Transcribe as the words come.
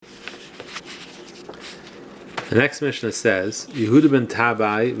The next Mishnah says, Yehuda ben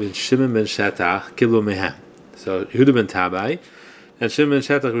Tabai ben Shimon ben Shetach kiblu mehem. So Yehuda ben Tabai and Shimon ben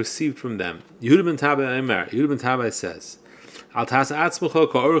Shetach received from them. Yehuda ben Tabai Eimer. Yehuda ben Tabai says, Al tas atzmucha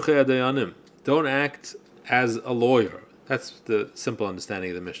ka'orchei adayanim. Don't act as a lawyer. That's the simple understanding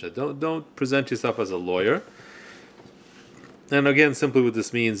of the Mishnah. Don't present yourself as a lawyer. And again, simply what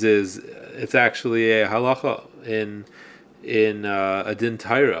this means is it's actually a halacha in a din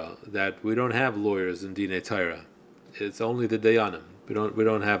Torah that we don't have lawyers in Dinei Torah. It's only the dayanim. We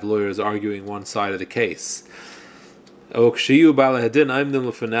don't have lawyers arguing one side of the case. And when the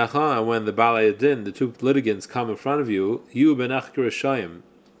Balei Hadin, the two litigants, come in front of you, you benach kirashayim,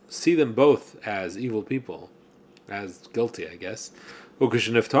 see them both as evil people, as guilty, I guess. And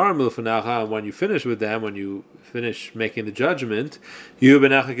when you finish with them, when you finish making the judgment,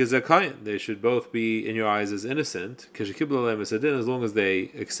 they should both be in your eyes as innocent, as long as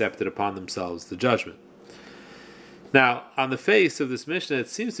they accepted upon themselves the judgment. Now, on the face of this Mishnah, it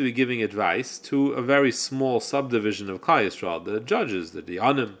seems to be giving advice to a very small subdivision of Klal Yisrael, the judges, the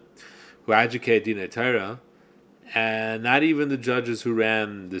Dayanim, who educate Dinei Torah, and not even the judges who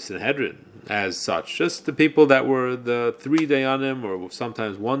ran the Sanhedrin as such, just the people that were the three Dayanim, or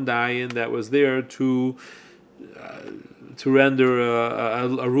sometimes one Dayan that was there to render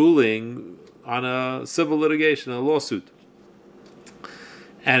a ruling on a civil litigation, a lawsuit.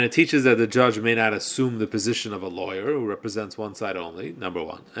 And it teaches that the judge may not assume the position of a lawyer who represents one side only, number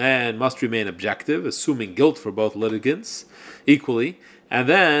one, and must remain objective, assuming guilt for both litigants equally, and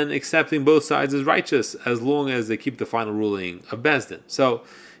then accepting both sides as righteous as long as they keep the final ruling of Beis Din. So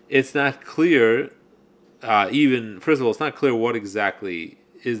it's not clear, first of all, it's not clear what exactly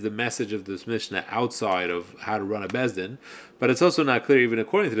is the message of this Mishnah outside of how to run a Beis Din, but it's also not clear, even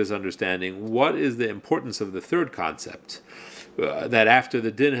according to this understanding, what is the importance of the third concept, that after the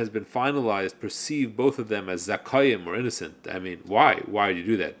din has been finalized, perceive both of them as zakayim, or innocent. I mean, why? Why do you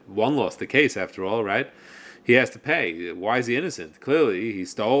do that? One lost the case, after all, right? He has to pay. Why is he innocent? Clearly, he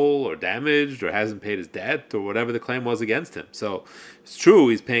stole or damaged or hasn't paid his debt or whatever the claim was against him. So it's true,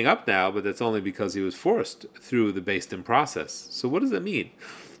 he's paying up now, but that's only because he was forced through the Beis Din process. So what does that mean?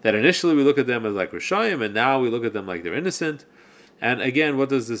 That initially we look at them as like Rishayim, and now we look at them like they're innocent. And again, what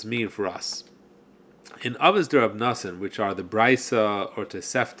does this mean for us? In Avos D'Rab Nasan, which are the Braisa or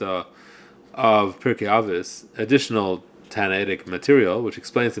Tosefta of Pirkei Avos, additional Tanaitic material, which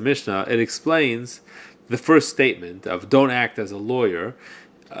explains the Mishnah, it explains the first statement of don't act as a lawyer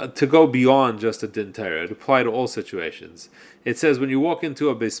to go beyond just a din Torah, to apply to all situations. It says when you walk into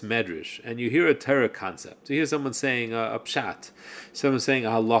a Beis Medrash and you hear a Torah concept, you hear someone saying a pshat, someone saying a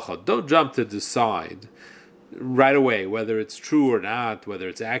halacha, don't jump to decide right away whether it's true or not, whether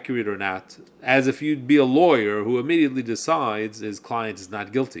it's accurate or not, as if you'd be a lawyer who immediately decides his client is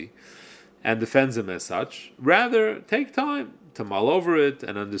not guilty and defends him as such. Rather, take time to mull over it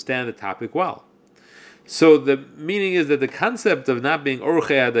and understand the topic well. So the meaning is that the concept of not being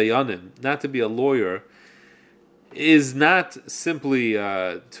orchei adayanim, not to be a lawyer, is not simply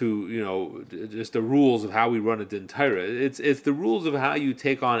just the rules of how we run a din Torah. It's the rules of how you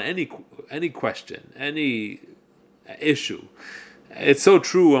take on any question, any issue. It's so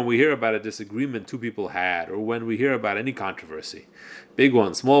true when we hear about a disagreement two people had, or when we hear about any controversy, big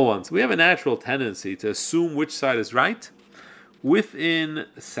ones, small ones. We have a natural tendency to assume which side is right within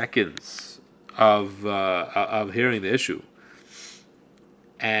seconds of hearing the issue,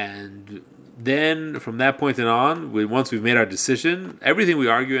 and then from that point on, once we've made our decision, everything we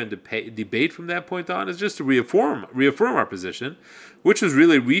argue and debate from that point on is just to reaffirm our position, which was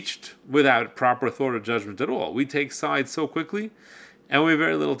really reached without proper thought or judgment at all. We take sides so quickly, and we have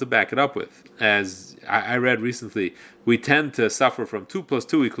very little to back it up with. As I read recently, we tend to suffer from 2 +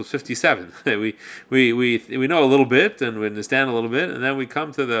 2 = 57. we know a little bit and we understand a little bit, and then we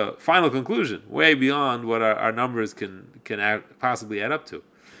come to the final conclusion, way beyond what our numbers can possibly add up to.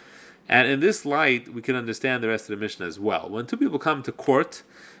 And in this light, we can understand the rest of the Mishnah as well. When two people come to court,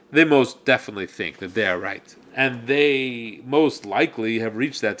 they most definitely think that they are right. And they most likely have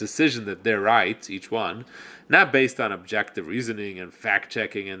reached that decision that they're right, each one, not based on objective reasoning and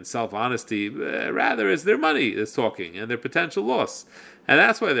fact-checking and self-honesty. Rather, it's their money that's talking and their potential loss. And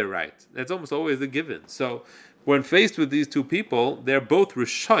that's why they're right. That's almost always the given. So when faced with these two people, they're both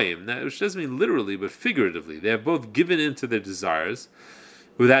Rishayim, which doesn't mean literally, but figuratively. They have both given in to their desires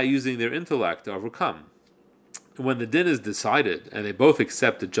without using their intellect to overcome. When the din is decided and they both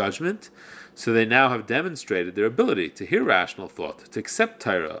accept the judgment, so they now have demonstrated their ability to hear rational thought, to accept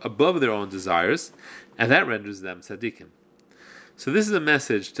Torah above their own desires, and that renders them tzaddikim. So this is a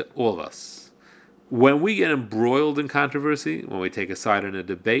message to all of us. When we get embroiled in controversy, when we take a side in a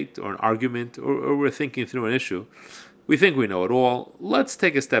debate or an argument, or we're thinking through an issue, we think we know it all. Let's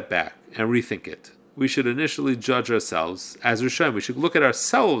take a step back and rethink it. We should initially judge ourselves as Rishayim. We should look at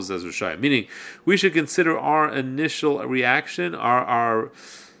ourselves as Rishayim, meaning we should consider our initial reaction, our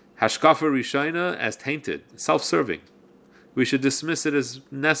hashkafa Rishayna, as tainted, self-serving. We should dismiss it as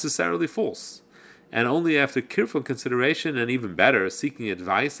necessarily false. And only after careful consideration, and even better, seeking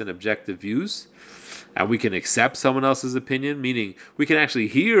advice and objective views, and we can accept someone else's opinion, meaning we can actually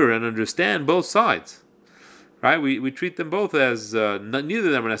hear and understand both sides. Right? We treat them both as neither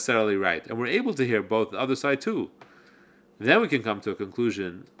of them are necessarily right, and we're able to hear both the other side too. Then we can come to a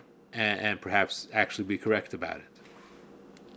conclusion and perhaps actually be correct about it.